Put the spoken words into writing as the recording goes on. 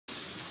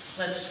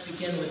Let's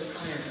begin with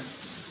prayer.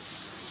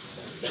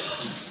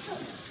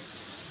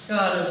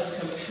 God of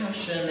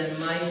compassion and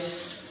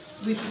might,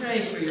 we pray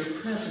for your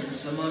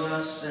presence among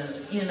us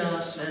and in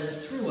us and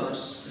through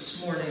us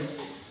this morning,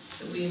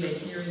 that we may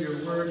hear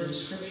your word in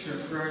Scripture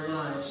for our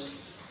lives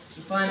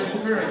and find the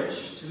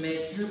courage to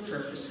make your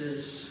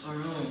purposes our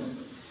own.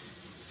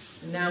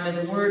 And now may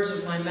the words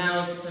of my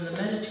mouth and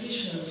the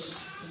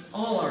meditations of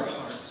all our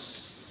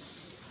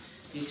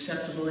hearts be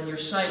acceptable in your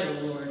sight,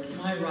 O Lord,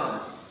 my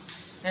rock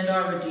and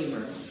our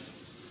Redeemer.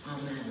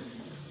 Amen.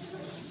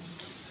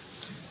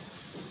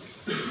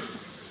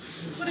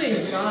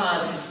 Putting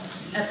God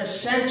at the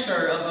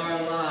center of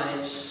our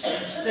lives,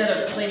 instead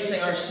of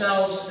placing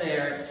ourselves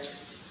there,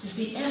 is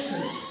the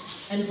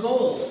essence and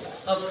goal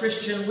of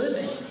Christian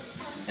living,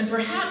 and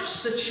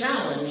perhaps the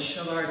challenge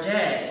of our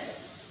day.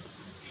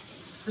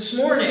 This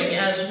morning,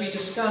 as we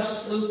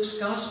discuss Luke's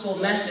gospel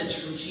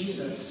message from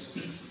Jesus,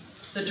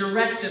 the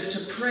directive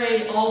to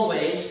pray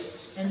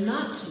always and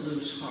not to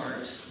lose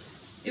heart,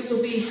 it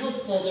will be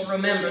helpful to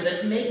remember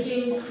that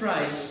making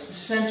Christ the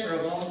center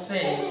of all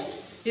things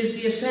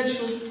is the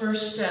essential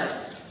first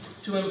step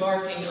to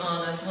embarking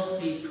on a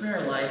healthy prayer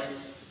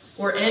life,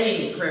 or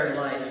any prayer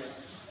life.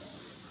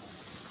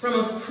 From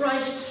a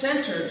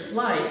Christ-centered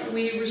life,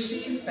 we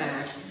receive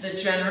back the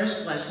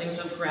generous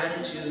blessings of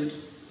gratitude,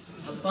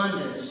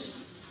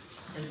 abundance,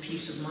 and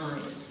peace of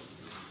mind.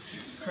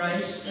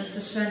 Christ at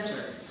the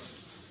center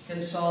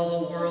can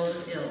solve a world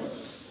of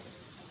ills.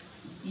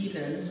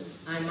 Even,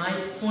 I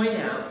might point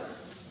out,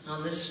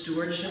 on this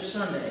Stewardship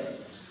Sunday,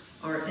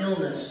 our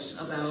illness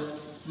about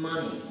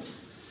money.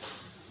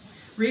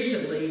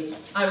 Recently,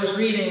 I was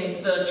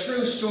reading the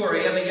true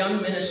story of a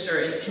young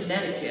minister in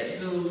Connecticut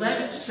who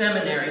left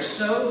seminary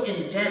so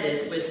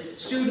indebted with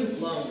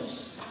student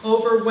loans,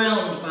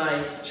 overwhelmed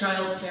by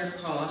childcare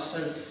costs,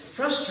 and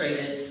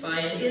frustrated by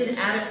an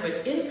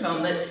inadequate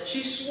income that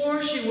she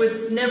swore she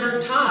would never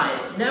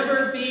tithe,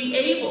 never be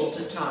able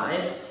to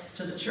tithe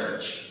to the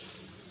church.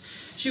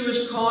 She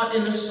was caught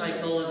in a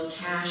cycle of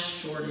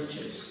cash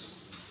shortages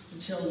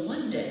until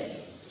one day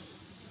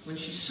when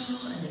she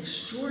saw an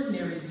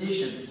extraordinary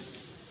vision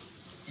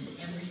and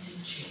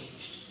everything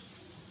changed.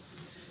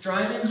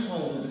 Driving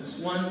home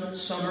one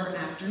summer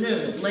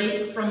afternoon,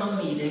 late from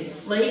a meeting,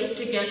 late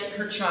to get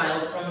her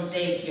child from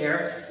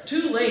daycare,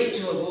 too late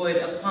to avoid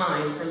a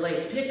fine for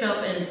late pickup,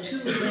 and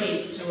too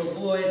late to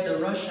avoid the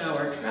rush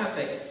hour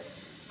traffic,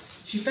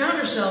 she found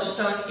herself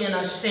stuck in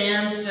a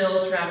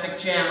standstill traffic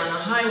jam on a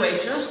highway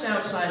just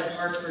outside of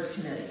Hartford,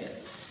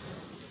 Connecticut.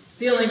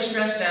 Feeling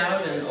stressed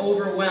out and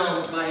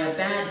overwhelmed by a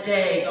bad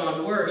day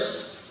gone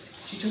worse,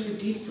 she took a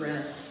deep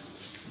breath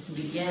and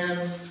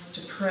began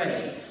to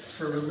pray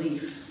for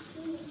relief.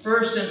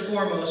 First and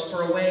foremost,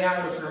 for a way out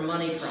of her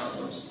money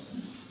problems.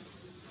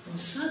 And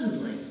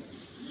suddenly,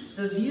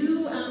 the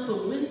view out the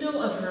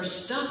window of her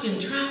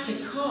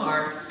stuck-in-traffic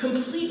car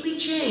completely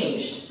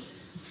changed.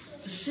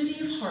 The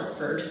city of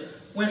Hartford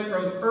went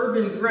from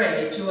urban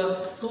gray to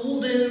a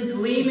golden,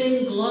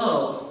 gleaming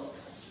glow.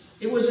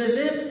 It was as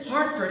if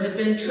Hartford had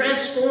been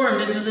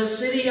transformed into the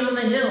city on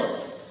the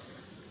hill.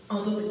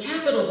 Although the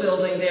Capitol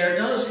building there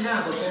does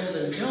have a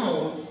golden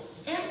dome,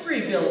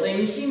 every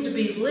building seemed to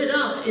be lit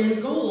up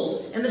in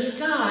gold, and the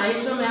sky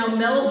somehow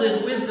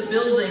melded with the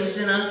buildings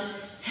in a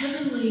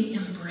heavenly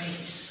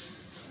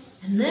embrace.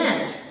 And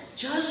then,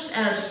 just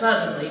as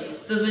suddenly,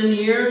 the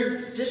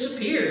veneer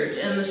disappeared,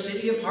 and the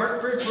city of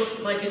Hartford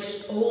looked like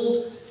its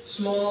old,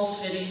 small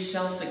city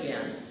self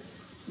again.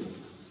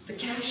 The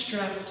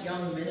cash-strapped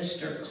young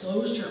minister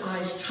closed her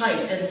eyes tight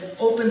and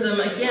opened them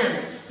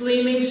again.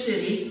 Gleaming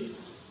city,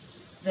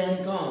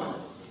 then gone.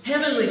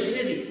 Heavenly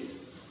city,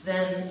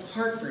 then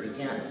Hartford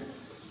again.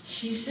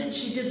 She said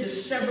she did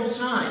this several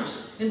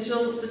times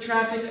until the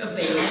traffic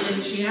abated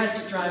and she had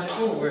to drive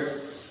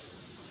forward.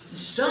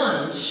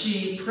 Stunned,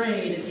 she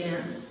prayed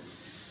again.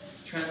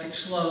 Traffic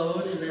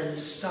slowed and then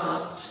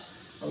stopped,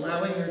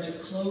 allowing her to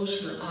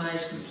close her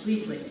eyes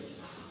completely.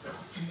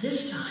 And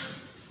this time,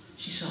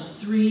 she saw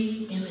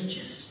 3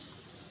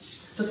 images.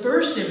 The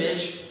first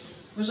image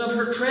was of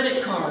her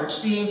credit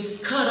cards being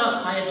cut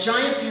up by a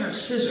giant pair of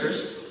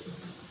scissors.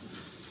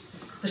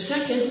 The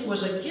second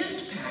was a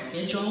gift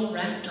package all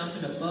wrapped up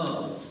in a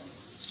bow.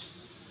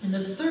 And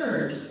the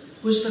third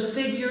was the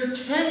figure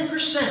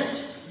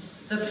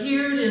 10%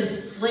 appeared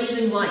in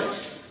blazing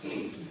light.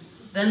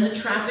 Then the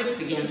traffic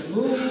began to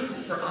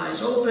move, her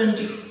eyes opened,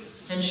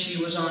 and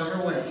she was on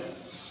her way.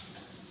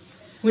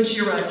 When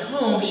she arrived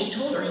home, she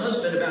told her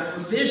husband about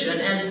her vision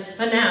and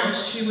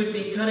announced she would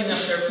be cutting up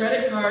their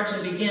credit cards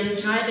and begin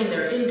tithing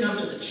their income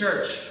to the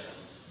church.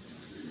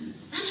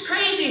 "That's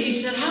crazy," he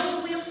said. "How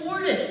will we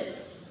afford it?"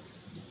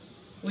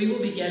 "We will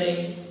be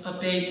getting a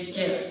big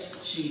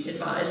gift," she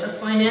advised, "a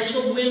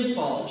financial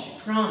windfall," she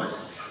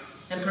promised,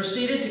 and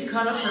proceeded to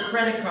cut up her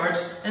credit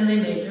cards, and they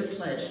made their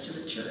pledge to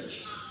the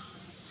church.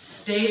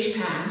 Days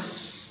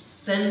passed,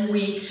 then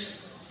weeks,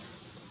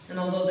 and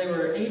although they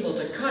were able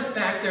to cut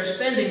back their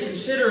spending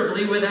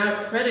considerably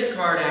without credit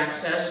card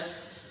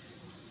access,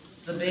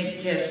 the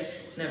big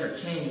gift never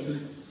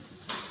came.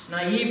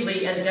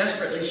 Naively and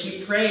desperately,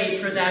 she prayed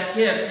for that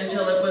gift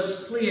until it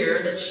was clear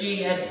that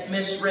she had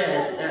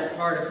misread that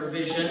part of her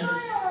vision.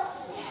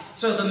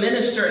 So the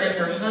minister and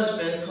her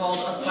husband called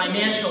a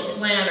financial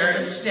planner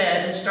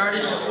instead and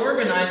started to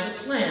organize a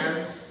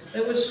plan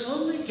that would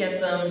slowly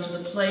get them to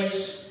the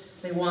place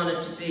they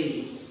wanted to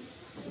be,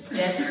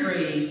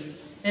 debt-free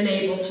and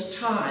able to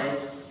tithe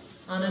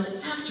on an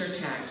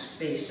after-tax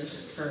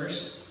basis at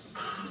first,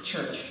 the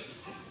church.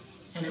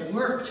 And it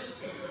worked.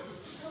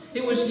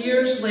 It was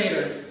years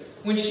later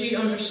when she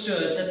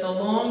understood that the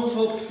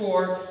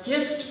long-hoped-for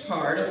gift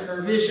part of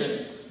her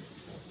vision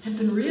had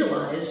been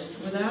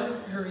realized without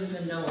her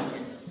even knowing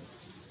it.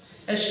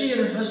 As she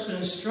and her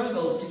husband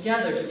struggled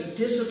together to be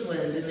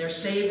disciplined in their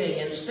saving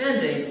and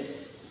spending,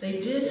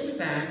 they did, in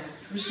fact,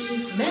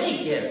 receive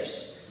many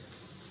gifts.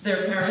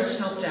 Their parents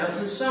helped out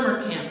with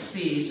summer camp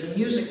fees and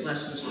music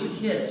lessons for the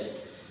kids.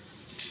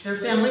 Their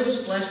family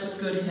was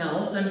blessed with good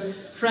health, and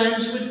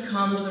friends would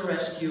come to the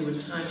rescue when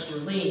times were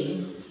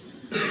lean.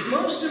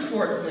 Most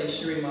importantly,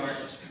 she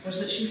remarked, was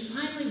that she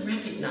finally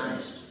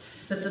recognized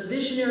that the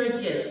visionary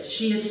gift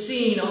she had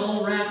seen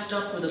all wrapped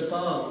up with a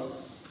bow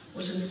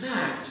was in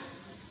fact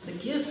the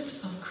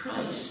gift of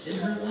Christ in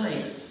her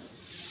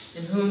life,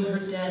 in whom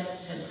her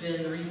debt had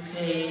been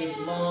repaid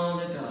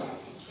long ago.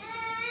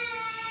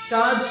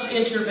 God's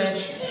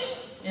intervention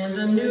and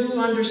a new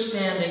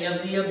understanding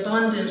of the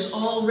abundance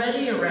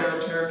already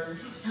around her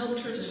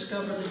helped her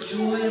discover the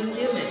joy of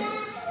giving.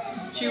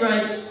 She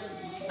writes,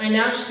 "I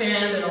now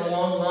stand in a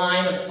long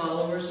line of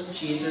followers of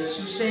Jesus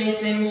who say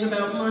things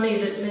about money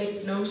that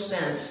make no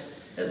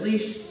sense, at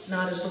least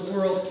not as the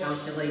world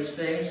calculates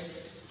things.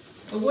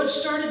 But what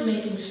started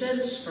making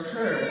sense for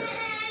her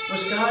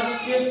was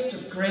God's gift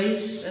of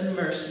grace and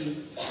mercy,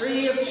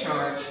 free of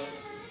charge,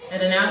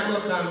 and an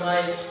outlook on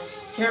life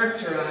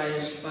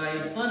characterized by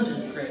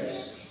abundant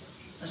grace,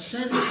 a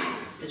sense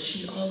that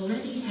she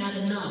already had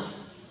enough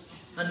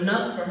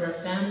for her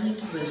family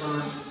to live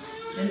on,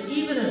 and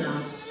even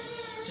enough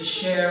to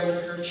share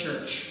with her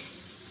church."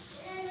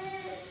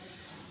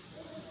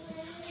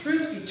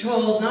 Truth be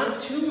told, not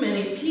too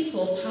many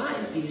people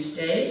tithe these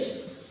days.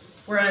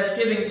 Whereas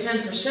giving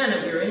 10%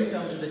 of your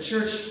income to the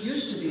church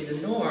used to be the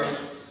norm,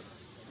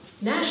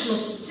 national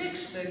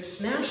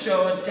statistics now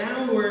show a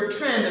downward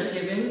trend of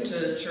giving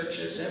to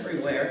churches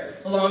everywhere,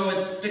 along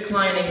with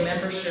declining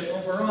membership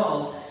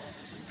overall.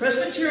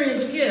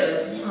 Presbyterians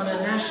give, on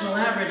a national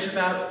average,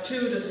 about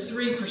 2 to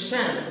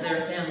 3% of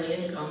their family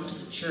income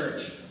to the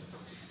church.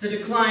 The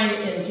decline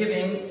in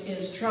giving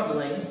is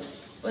troubling,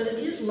 but it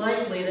is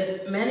likely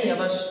that many of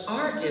us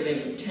are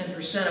giving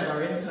 10% of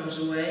our incomes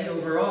away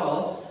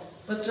overall,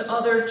 but to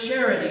other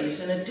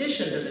charities in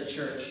addition to the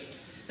church.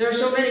 There are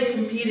so many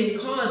competing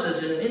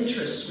causes and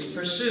interests we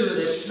pursue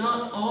that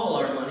not all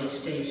our money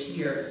stays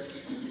here.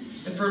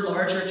 And for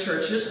larger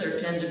churches, there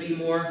tend to be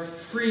more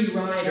free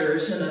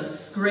riders and a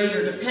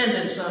greater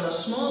dependence on a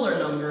smaller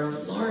number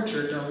of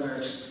larger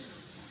donors.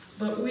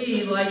 But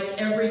we, like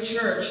every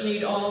church,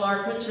 need all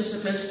our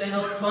participants to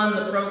help fund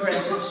the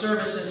programs and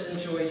services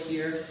enjoyed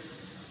here.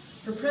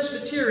 For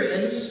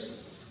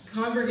Presbyterians,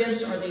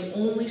 congregants are the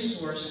only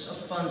source of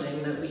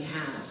funding that we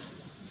have.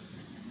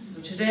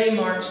 Today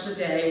marks the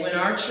day when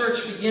our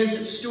church begins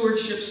its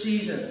stewardship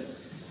season.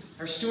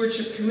 Our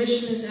Stewardship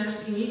Commission is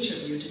asking each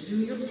of you to do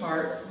your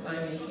part by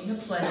making a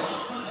pledge,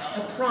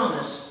 a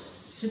promise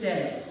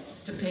today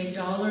to pay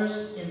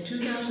dollars in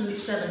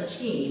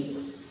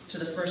 2017 to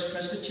the First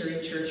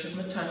Presbyterian Church of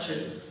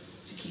Metuchen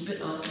to keep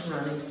it up and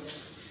running.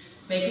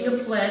 Making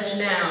a pledge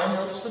now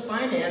helps the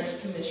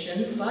Finance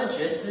Commission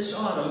budget this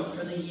autumn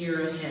for the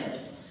year ahead.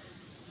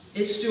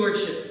 It's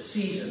stewardship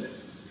season.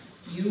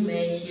 You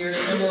may hear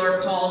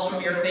similar calls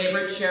from your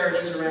favorite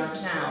charities around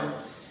town,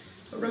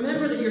 but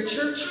remember that your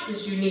church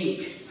is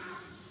unique.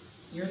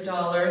 Your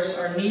dollars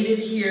are needed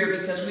here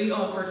because we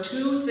offer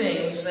two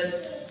things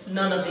that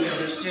none of the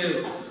others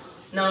do.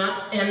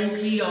 Not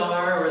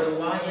NPR or the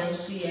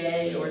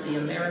YMCA or the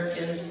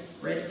American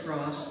Red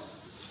Cross.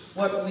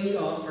 What we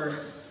offer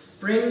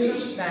brings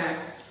us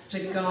back to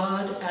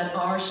God at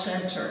our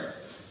center,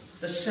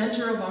 the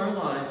center of our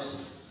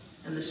lives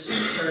and the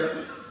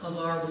center of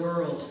our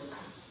world.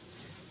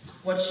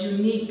 What's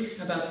unique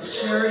about the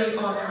charity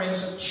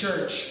offerings of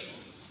church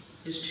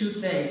is two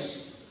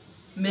things: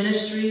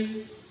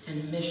 ministry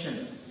and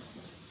mission,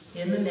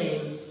 in the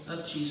name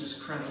of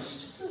Jesus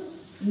Christ.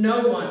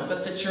 No one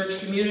but the church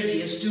community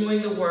is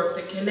doing the work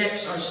that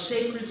connects our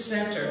sacred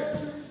center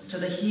to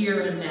the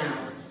here and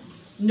now.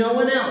 No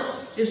one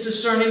else is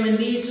discerning the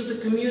needs of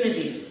the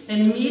community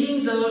and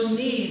meeting those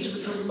needs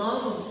with the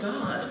love of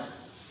God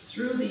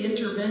through the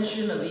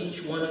intervention of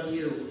each one of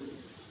you.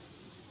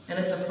 And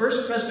at the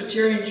First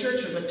Presbyterian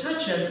Church of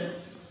Metuchen,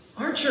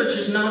 our church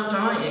is not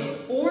dying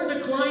or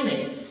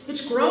declining.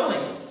 It's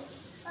growing.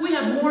 We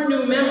have more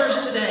new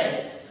members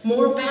today,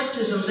 more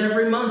baptisms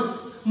every month,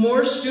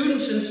 more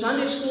students in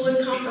Sunday school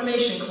and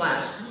confirmation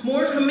class,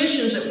 more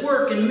commissions at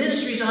work and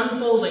ministries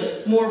unfolding,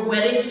 more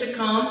weddings to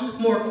come,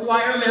 more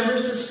choir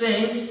members to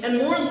sing, and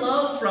more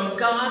love from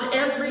God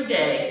every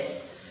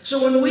day.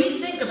 So when we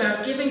think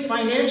about giving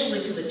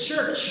financially to the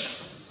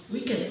church,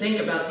 we can think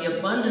about the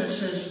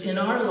abundances in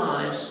our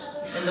lives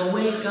and the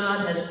way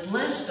God has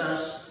blessed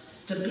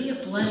us to be a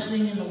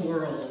blessing in the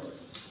world,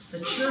 the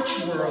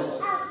church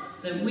world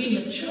that we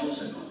have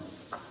chosen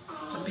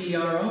to be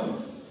our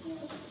own.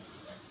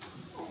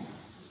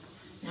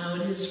 Now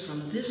it is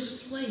from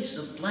this place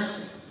of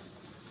blessing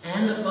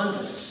and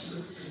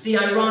abundance, the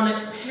ironic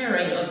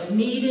pairing of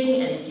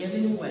needing and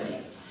giving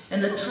away,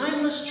 and the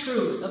timeless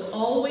truth of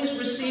always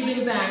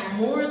receiving back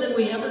more than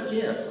we ever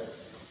give,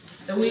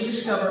 that we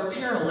discover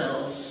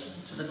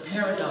parallels to the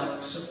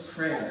paradox of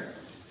prayer,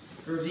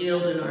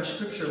 revealed in our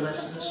scripture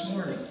lesson this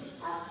morning.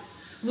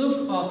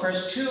 Luke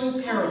offers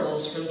two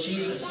parables from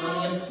Jesus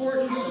on the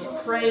importance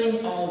of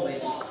praying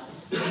always,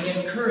 and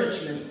the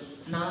encouragement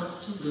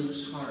not to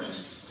lose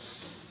heart.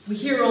 We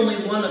hear only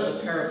one of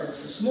the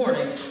parables this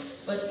morning,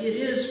 but it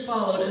is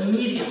followed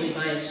immediately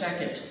by a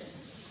second.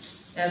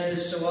 As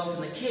is so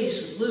often the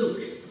case with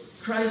Luke,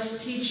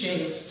 Christ's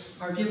teachings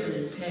are given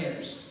in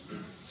pairs.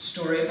 A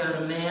story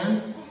about a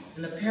man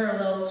and a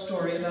parallel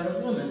story about a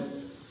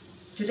woman.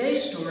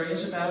 Today's story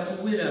is about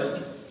a widow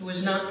who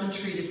has not been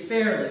treated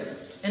fairly,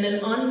 and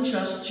an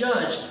unjust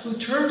judge who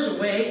turns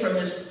away from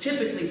his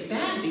typically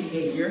bad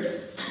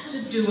behavior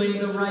to doing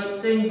the right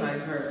thing by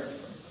her,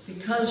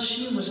 because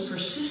she was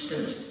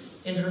persistent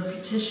in her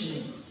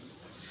petitioning.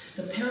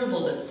 The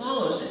parable that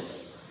follows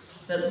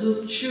it, that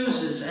Luke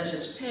chooses as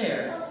its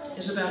pair,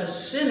 is about a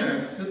sinner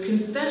who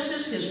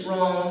confesses his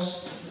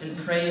wrongs and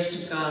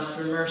prays to God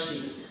for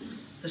mercy.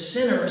 The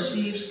sinner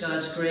receives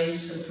God's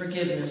grace and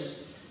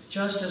forgiveness,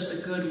 just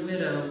as the good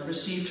widow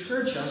received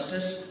her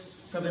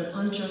justice from an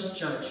unjust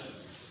judge.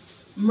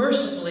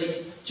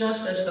 Mercifully,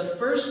 just as the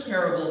first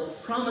parable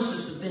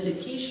promises the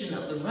vindication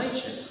of the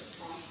righteous,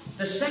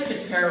 the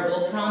second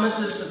parable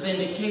promises the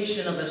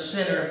vindication of a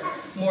sinner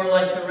more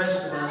like the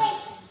rest of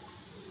us.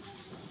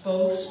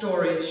 Both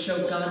stories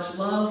show God's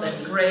love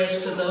and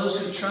grace to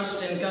those who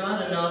trust in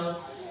God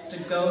enough to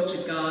go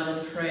to God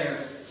in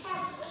prayer.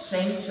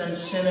 Saints and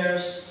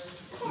sinners,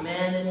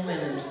 men and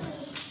women,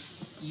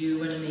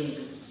 you and me.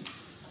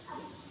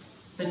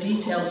 The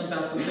details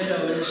about the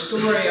widow in the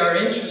story are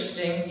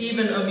interesting,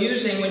 even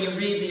amusing when you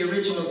read the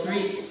original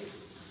Greek.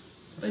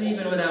 But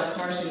even without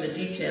parsing the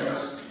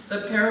details,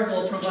 the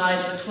parable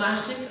provides a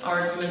classic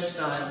argument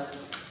style.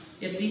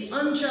 If the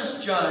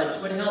unjust judge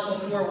would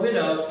help a poor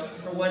widow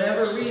for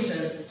whatever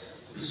reason,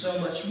 so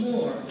much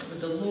more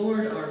would the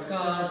Lord our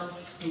God,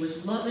 who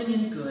is loving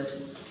and good,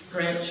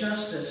 grant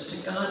justice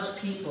to God's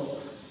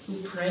people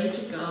who pray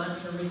to God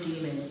for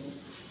redeeming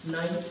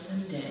night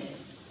and day,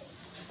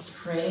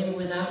 praying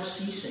without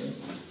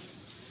ceasing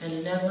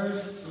and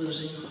never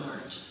losing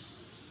heart.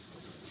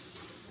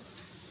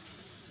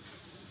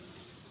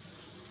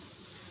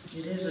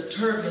 It is a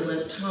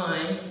turbulent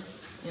time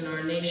in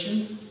our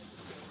nation,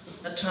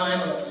 a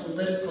time of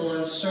political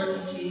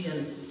uncertainty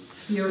and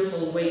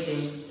fearful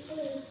waiting,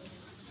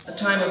 a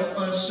time of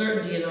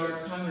uncertainty in our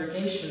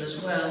congregation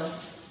as well,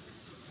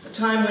 a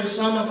time when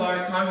some of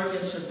our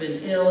congregants have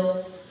been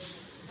ill,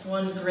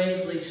 one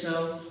gravely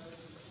so,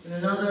 and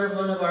another,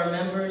 one of our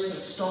members, a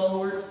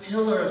stalwart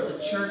pillar of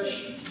the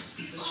church,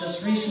 has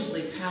just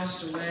recently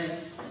passed away.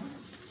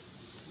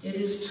 It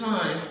is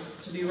time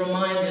to be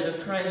reminded of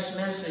Christ's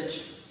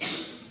message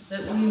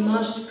that we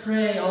must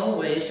pray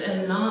always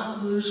and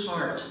not lose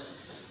heart.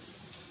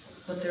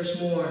 But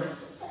there's more.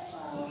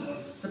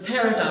 The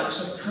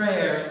paradox of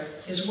prayer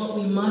is what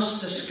we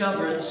must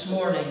discover this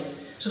morning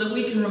so that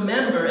we can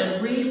remember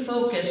and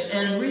refocus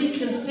and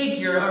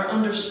reconfigure our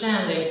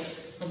understanding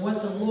of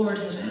what the Lord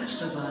has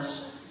asked of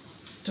us.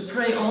 To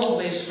pray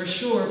always, for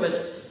sure,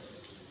 but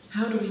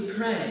how do we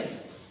pray?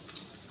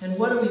 And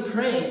what are we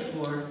praying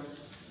for?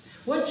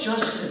 What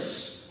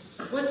justice,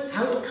 what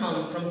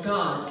outcome from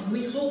God can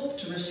we hope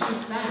to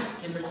receive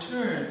back in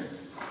return?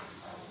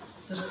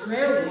 Does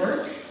prayer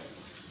work?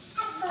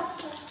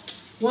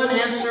 One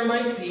answer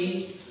might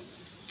be,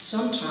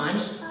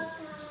 sometimes.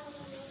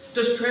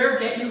 Does prayer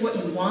get you what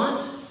you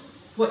want,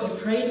 what you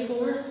prayed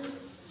for?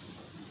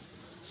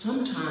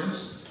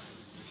 Sometimes.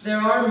 There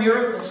are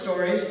miracle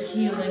stories of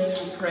healing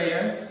through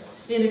prayer,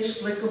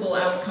 inexplicable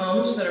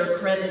outcomes that are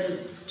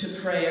credited to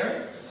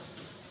prayer.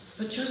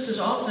 But just as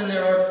often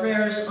there are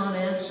prayers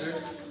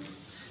unanswered.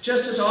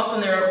 Just as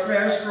often there are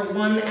prayers for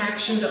one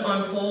action to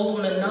unfold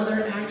when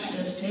another action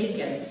is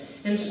taken,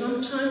 and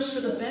sometimes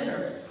for the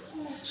better.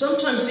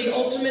 Sometimes the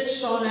ultimate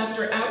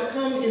sought-after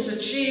outcome is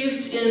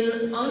achieved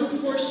in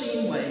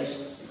unforeseen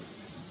ways.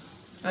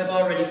 I've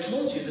already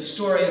told you the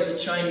story of the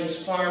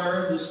Chinese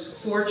farmer whose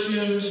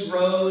fortunes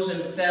rose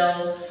and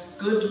fell.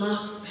 Good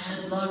luck,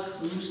 bad luck,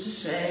 who's to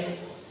say,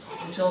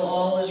 until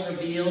all is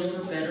revealed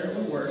for better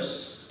or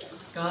worse.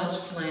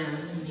 God's plan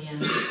in the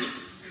end.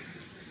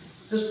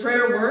 Does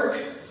prayer work?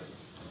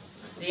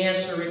 The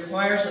answer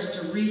requires us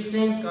to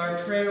rethink our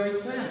prayer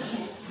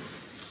requests,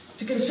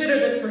 to consider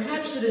that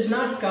perhaps it is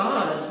not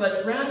God,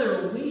 but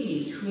rather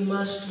we who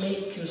must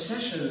make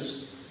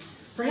concessions.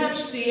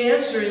 Perhaps the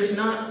answer is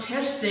not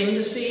testing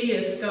to see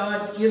if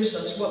God gives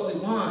us what we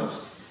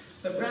want,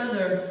 but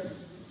rather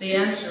The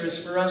answer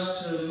is for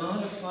us to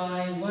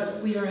modify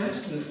what we are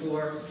asking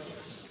for.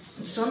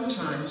 And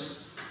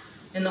sometimes,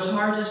 in the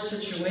hardest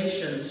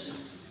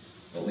situations,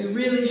 what we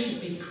really should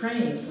be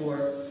praying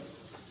for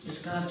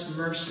is God's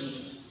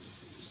mercy.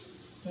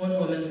 One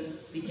woman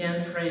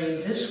began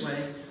praying this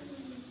way: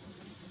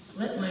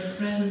 "Let my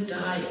friend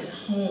die at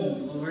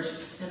home, Lord,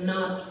 and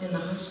not in the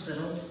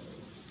hospital.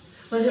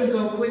 Let him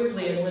go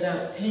quickly and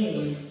without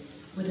pain,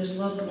 with his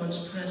loved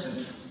ones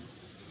present."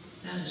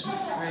 That is my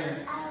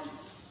prayer.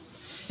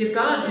 If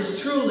God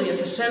is truly at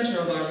the center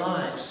of our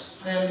lives,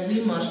 then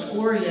we must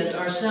orient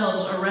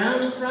ourselves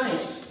around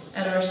Christ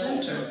at our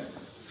center.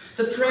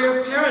 The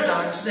prayer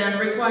paradox then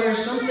requires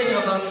something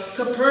of a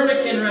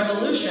Copernican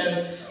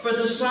revolution, for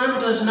the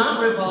sun does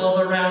not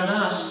revolve around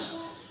us,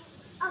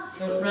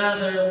 but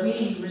rather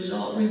we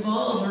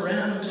revolve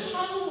around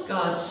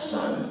God's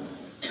Son.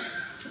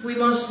 We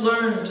must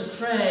learn to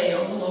pray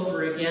all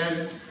over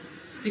again,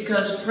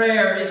 because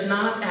prayer is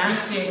not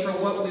asking for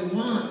what we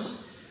want,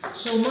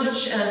 so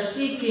much as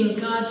seeking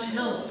God's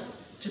help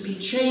to be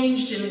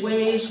changed in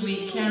ways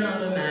we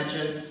cannot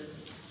imagine,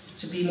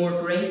 to be more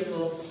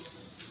grateful,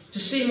 to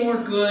see more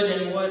good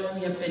in what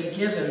we have been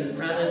given,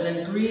 rather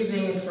than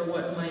grieving for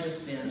what might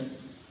have been.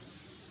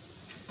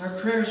 Our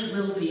prayers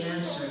will be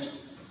answered,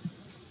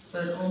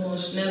 but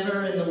almost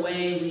never in the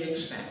way we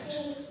expect.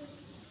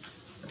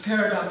 The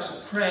paradox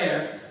of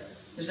prayer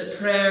is that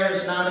prayer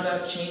is not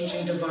about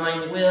changing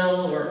divine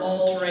will or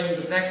altering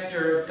the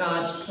vector of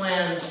God's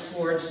plans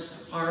towards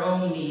our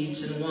own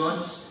needs and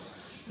wants,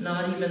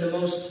 not even the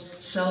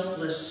most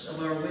selfless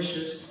of our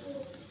wishes.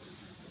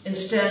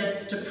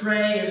 Instead, to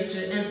pray is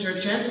to enter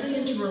gently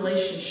into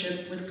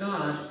relationship with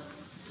God.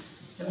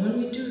 And when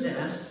we do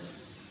that,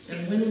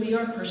 and when we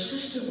are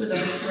persistent with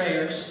our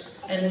prayers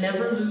and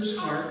never lose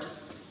heart,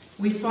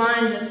 we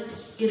find that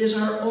it is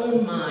our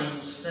own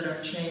minds that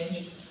are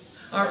changed,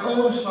 our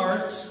own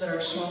hearts that are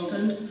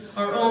softened,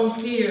 our own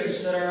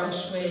fears that are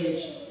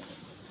assuaged.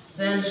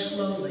 Then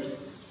slowly,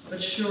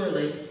 but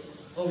surely,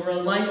 over a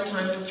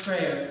lifetime of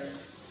prayer,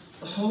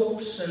 the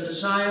hopes and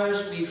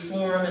desires we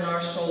form in our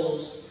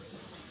souls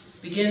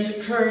begin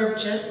to curve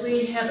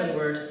gently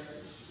heavenward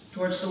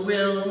towards the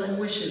will and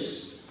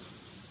wishes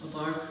of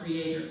our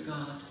Creator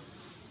God.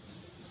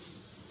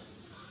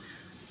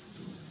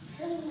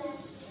 Amen.